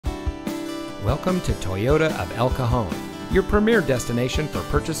Welcome to Toyota of El Cajon, your premier destination for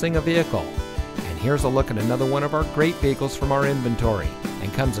purchasing a vehicle. And here's a look at another one of our great vehicles from our inventory,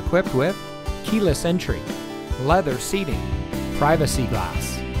 and comes equipped with keyless entry, leather seating, privacy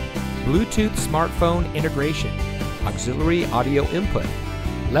glass, Bluetooth smartphone integration, auxiliary audio input,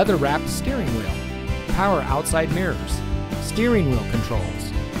 leather-wrapped steering wheel, power outside mirrors, steering wheel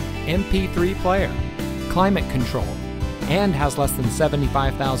controls, MP3 player, climate control, and has less than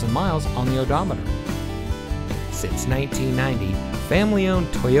 75,000 miles on the odometer. Since 1990, family-owned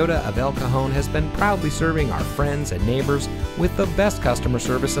Toyota of El Cajon has been proudly serving our friends and neighbors with the best customer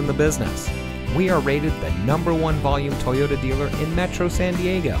service in the business. We are rated the #1 volume Toyota dealer in Metro San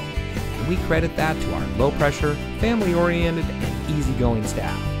Diego, and we credit that to our low-pressure, family-oriented, and easygoing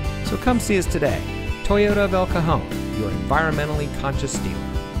staff. So come see us today. Toyota of El Cajon, your environmentally conscious dealer.